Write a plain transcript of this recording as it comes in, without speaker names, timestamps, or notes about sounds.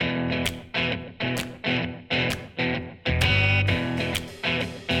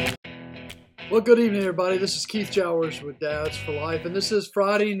Well, good evening, everybody. This is Keith Jowers with Dads for Life, and this is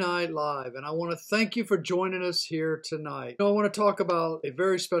Friday Night Live. And I want to thank you for joining us here tonight. I want to talk about a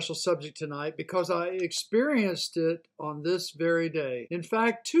very special subject tonight because I experienced it on this very day. In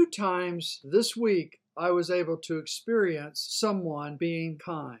fact, 2 times this week, I was able to experience someone being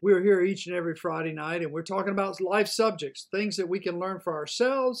kind. We're here each and every Friday night, and we're talking about life subjects, things that we can learn for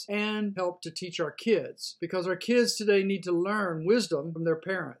ourselves and help to teach our kids. Because our kids today need to learn wisdom from their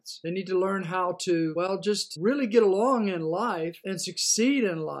parents. They need to learn how to, just really get along in life and succeed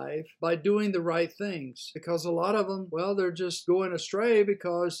in life by doing the right things. Because a lot of them, they're just going astray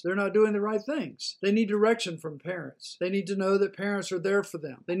because they're not doing the right things. They need direction from parents. They need to know that parents are there for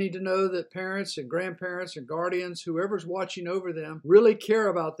them. They need to know that parents and grandparents and guardians, whoever's watching over them, really care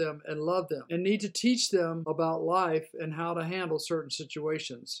about them and love them and need to teach them about life and how to handle certain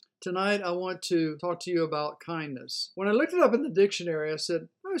situations. Tonight, I want to talk to you about kindness. When I looked it up in the dictionary, I said,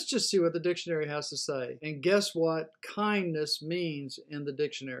 let's just see what the dictionary has to say. And guess what kindness means in the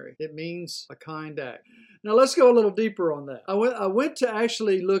dictionary? It means a kind act. Now, let's go a little deeper on that. I went to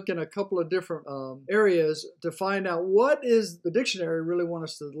actually look in a couple of different areas to find out what is the dictionary really want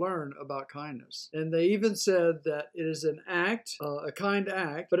us to learn about kindness. And they even said that it is an act, a kind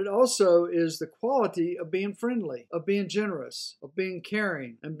act, but it also is the quality of being friendly, of being generous, of being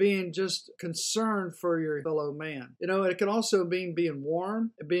caring, and being just concerned for your fellow man. It can also mean being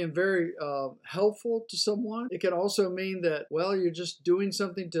warm, being very helpful to someone. It can also mean that, you're just doing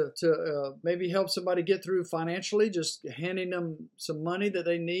something to maybe help somebody get through financially, just handing them some money that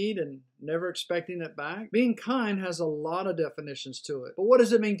they need and never expecting it back. Being kind has a lot of definitions to it. But what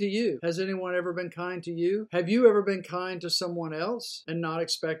does it mean to you? Has anyone ever been kind to you? Have you ever been kind to someone else and not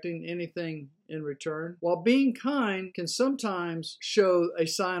expecting anything in return? While being kind can sometimes show a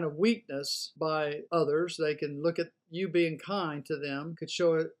sign of weakness by others, they can look at you being kind to them, could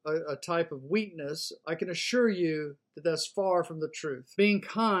show a type of weakness. I can assure you that that's far from the truth. Being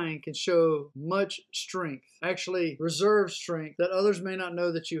kind can show much strength, actually reserved strength that others may not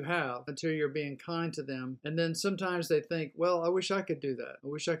know that you have until you're being kind to them. And then sometimes they think, I wish I could do that. I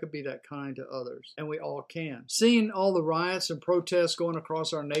wish I could be that kind to others. And we all can. Seeing all the riots and protests going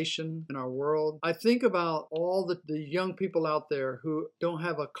across our nation and our world, I think about all the young people out there who don't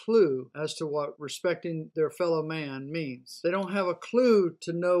have a clue as to what respecting their fellow man means. They don't have a clue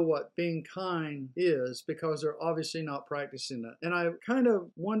to know what being kind is because they're obviously not practicing it. And I kind of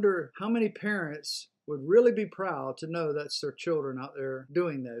wonder how many parents would really be proud to know that's their children out there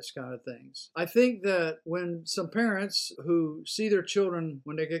doing those kind of things. I think that when some parents who see their children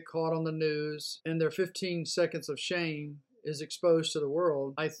when they get caught on the news and their 15 seconds of shame is exposed to the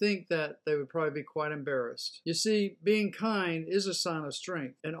world, I think that they would probably be quite embarrassed. You see, being kind is a sign of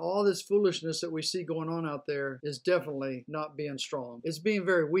strength, and all this foolishness that we see going on out there is definitely not being strong. It's being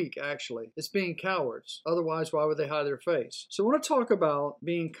very weak, actually. It's being cowards. Otherwise, why would they hide their face? So I want to talk about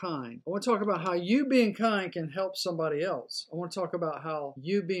being kind. I want to talk about how you being kind can help somebody else. I want to talk about how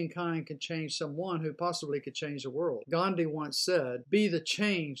you being kind can change someone who possibly could change the world. Gandhi once said, be the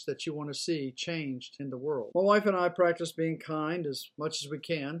change that you want to see changed in the world. My wife and I practice being kind as much as we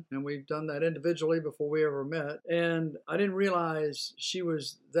can, and we've done that individually before we ever met. And I didn't realize she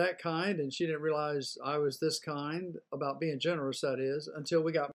was that kind, and she didn't realize I was this kind about being generous, that is, until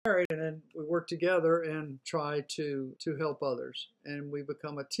we got married, and then we worked together and tried to help others. And we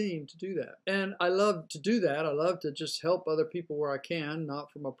become a team to do that. And I love to do that. I love to just help other people where I can,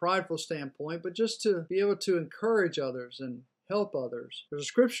 not from a prideful standpoint, but just to be able to encourage others and help others. There's a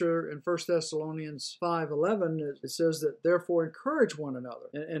scripture in 1 Thessalonians 5:11. It says that therefore encourage one another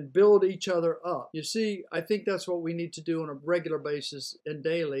and build each other up. You see, I think that's what we need to do on a regular basis and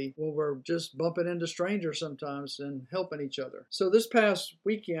daily when we're just bumping into strangers sometimes and helping each other. So this past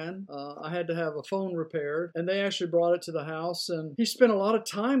weekend, I had to have a phone repaired, and they actually brought it to the house, and he spent a lot of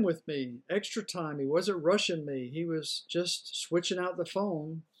time with me, extra time. He wasn't rushing me. He was just switching out the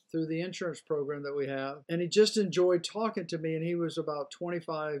phone through the insurance program that we have. And he just enjoyed talking to me, and he was about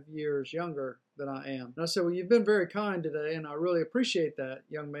 25 years younger than I am. And I said, you've been very kind today, and I really appreciate that,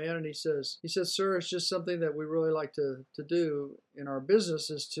 young man. And he says, sir, it's just something that we really like to do in our business,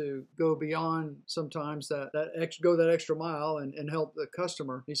 is to go beyond sometimes go that extra mile and help the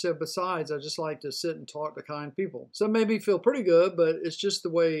customer. He said, besides, I just like to sit and talk to kind people. So it made me feel pretty good, but it's just the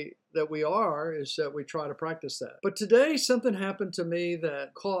way that we are, is that we try to practice that. But today something happened to me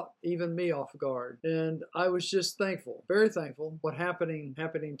that caught even me off guard, and I was just thankful, very thankful, what happening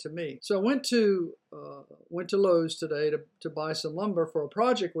to me. So I went to Lowe's today to buy some lumber for a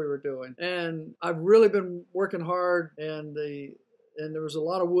project we were doing, and I've really been working hard, and there was a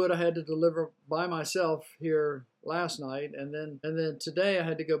lot of wood I had to deliver by myself here last night, and then today I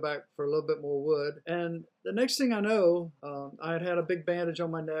had to go back for a little bit more wood. And the next thing I know, I had a big bandage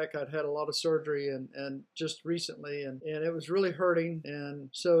on my neck. I'd had a lot of surgery and just recently, and it was really hurting. And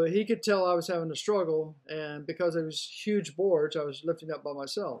so he could tell I was having a struggle, and because it was huge boards, I was lifting up by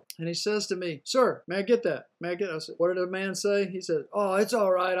myself. And he says to me, "Sir, may I get that? May I get it?" I said, "What did the man say?" He said, "Oh, it's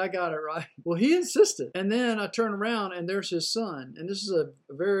all right. I got it right." Well, he insisted. And then I turn around, and there's his son. And this is a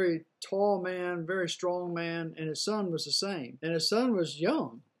very tall man, very strong man, and his son was the same. And his son was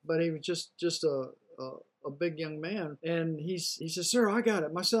young, but he was just a big young man. And he says, "Sir, I got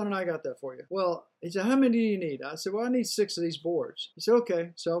it. My son and I got that for you." Well, he said, "How many do you need?" I said, "Well, I need 6 of these boards." He said,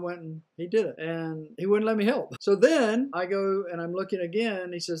 "Okay." So I went and he did it. And he wouldn't let me help. So then I go and I'm looking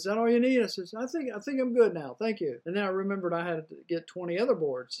again. He says, "Is that all you need?" I says, I think I'm good now. Thank you." And then I remembered I had to get 20 other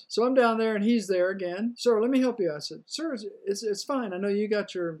boards. So I'm down there and he's there again. "Sir, let me help you." I said, "Sir, it's fine. I know you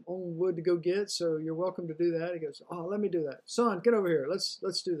got your own wood to go get, so you're welcome to do that." He goes, "Oh, let me do that. Son, get over here.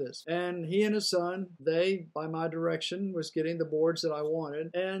 Let's do this." And he and his son, they, by my direction, was getting the boards that I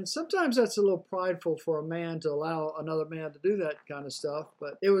wanted. And sometimes that's a little prideful for a man to allow another man to do that kind of stuff,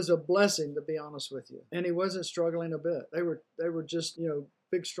 but it was a blessing, to be honest with you. And he wasn't struggling a bit. They were just,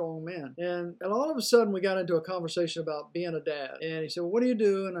 big, strong men. And all of a sudden, we got into a conversation about being a dad. And he said, "Well, what do you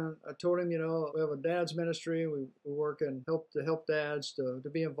do?" And I told him, we have a dad's ministry. We work and help dads to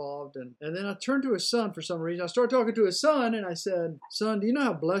be involved. And then I turned to his son for some reason. I started talking to his son, and I said, "Son, do you know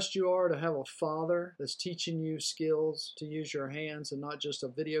how blessed you are to have a father that's teaching you skills to use your hands and not just a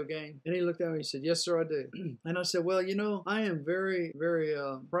video game?" And he looked at me and he said, "Yes, sir, I do." And I said, "Well, I am very, very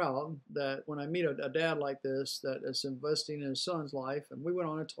proud that when I meet a dad like this that is investing in his son's life." And we went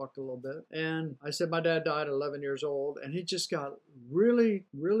on and talked a little bit. And I said, "My dad died at 11 years old." And he just got really,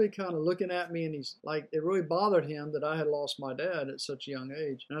 really kind of looking at me. And he's like, it really bothered him that I had lost my dad at such a young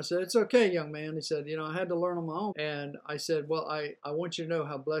age. And I said, "It's okay, young man." He said, "I had to learn on my own." And I said, "Well, I want you to know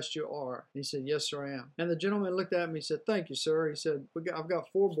how blessed you are." He said, "Yes, sir, I am." And the gentleman looked at me and said, "Thank you, sir." He said, "I've got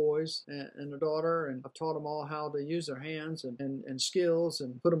 4 boys and a daughter, and I've taught them all how to use their hands and skills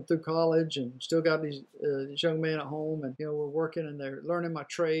and put them through college, and still got these young men at home, and we're working and they're learning my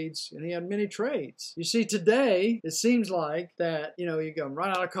trades." And he had many trades. You see, today it seems like that you go right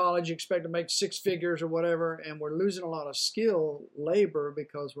out of college, you expect to make 6 figures or whatever, and we're losing a lot of skill labor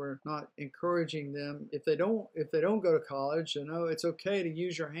because we're not encouraging them. If they don't go to college, it's okay to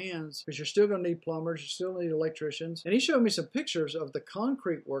use your hands, because you're still going to need plumbers, you still need electricians. And he showed me some pictures of the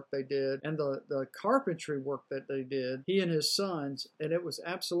concrete work they did and the carpentry work that they did, he and his sons, and it was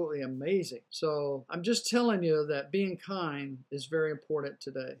absolutely amazing. So I'm just telling you that being kind is very important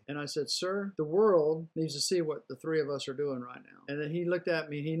today. And I said, "Sir, the world needs to see what the 3 of us are doing right now." And then he looked at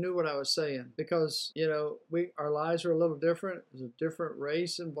me, he knew what I was saying, because our lives are a little different. There's a different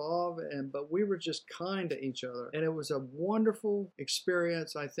race involved, but we were just kind to each other. And it was a wonderful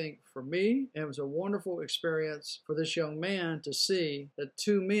experience, I think, for me, and it was a wonderful experience for this young man to see that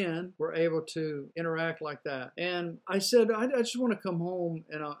 2 men were able to interact like that. And I said, I just want to come home,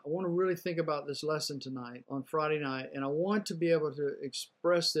 and I want to really think about this lesson tonight on Friday night, and I want to be able to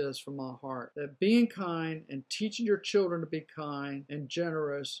express this from my heart, that being kind and teaching your children to be kind and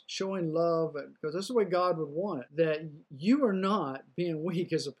generous, showing love, because that's the way God would want it, that you are not being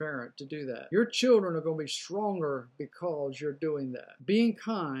weak as a parent to do that. Your children are going to be stronger because you're doing that. Being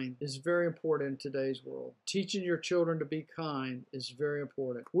kind is very important in today's world. Teaching your children to be kind is very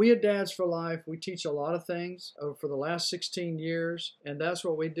important. We at Dads for Life, we teach a lot of things for the last 16 years, and that's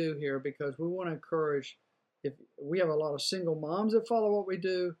what we do here, because we want to encourage. If we have a lot of single moms that follow what we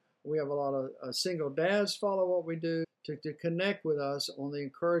do, we have a lot of single dads follow what we do, to connect with us on the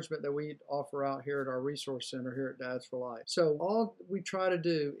encouragement that we offer out here at our resource center here at Dads for Life. So all we try to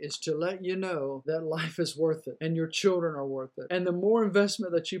do is to let you know that life is worth it and your children are worth it. And the more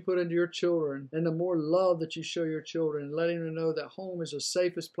investment that you put into your children and the more love that you show your children, letting them know that home is the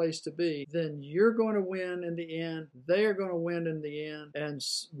safest place to be, then you're going to win in the end. They are going to win in the end. And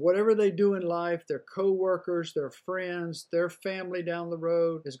whatever they do in life, their co-workers, their friends, their family down the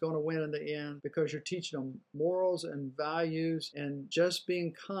road is going to win in the end, because you're teaching them morals and values, and just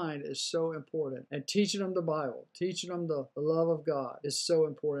being kind is so important. And teaching them the Bible, teaching them the love of God is so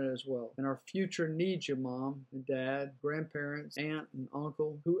important as well. And our future needs you, mom and dad, grandparents, aunt and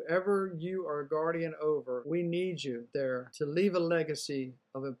uncle, whoever you are a guardian over, we need you there to leave a legacy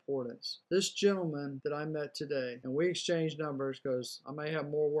of importance. This gentleman that I met today, and we exchanged numbers because I may have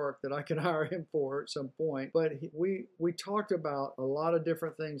more work that I can hire him for at some point, but we talked about a lot of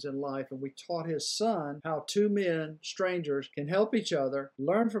different things in life, and we taught his son how 2 men strangers can help each other,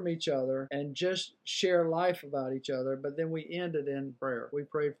 learn from each other, and just share life about each other. But then we ended in prayer. We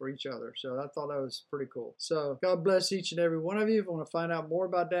prayed for each other. So I thought that was pretty cool. So God bless each and every one of you. If you want to find out more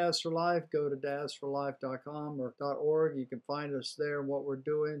about Dads for Life, go to dadsforlife.com or .org. You can find us there and what we're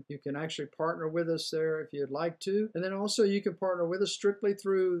doing. You can actually partner with us there if you'd like to. And then also you can partner with us strictly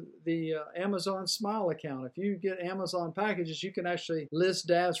through the Amazon Smile account. If you get Amazon packages, you can actually list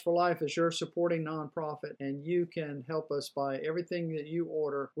Dads for Life as your supporting nonprofit, and you can help us by everything that you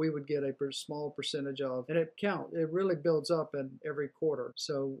order. We would get a small percentage of, and it really builds up in every quarter.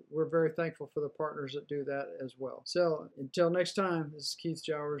 So we're very thankful for the partners that do that as well. So until next time, this is Keith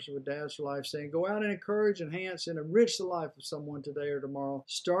Jowers with Dads for Life saying, go out and encourage, enhance, and enrich the life of someone today or tomorrow,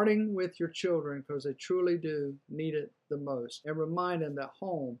 starting with your children, because they truly do need it the most. And remind them that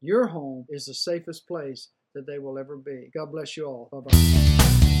home, your home, is the safest place that they will ever be. God bless you all.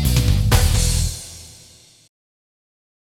 Bye-bye.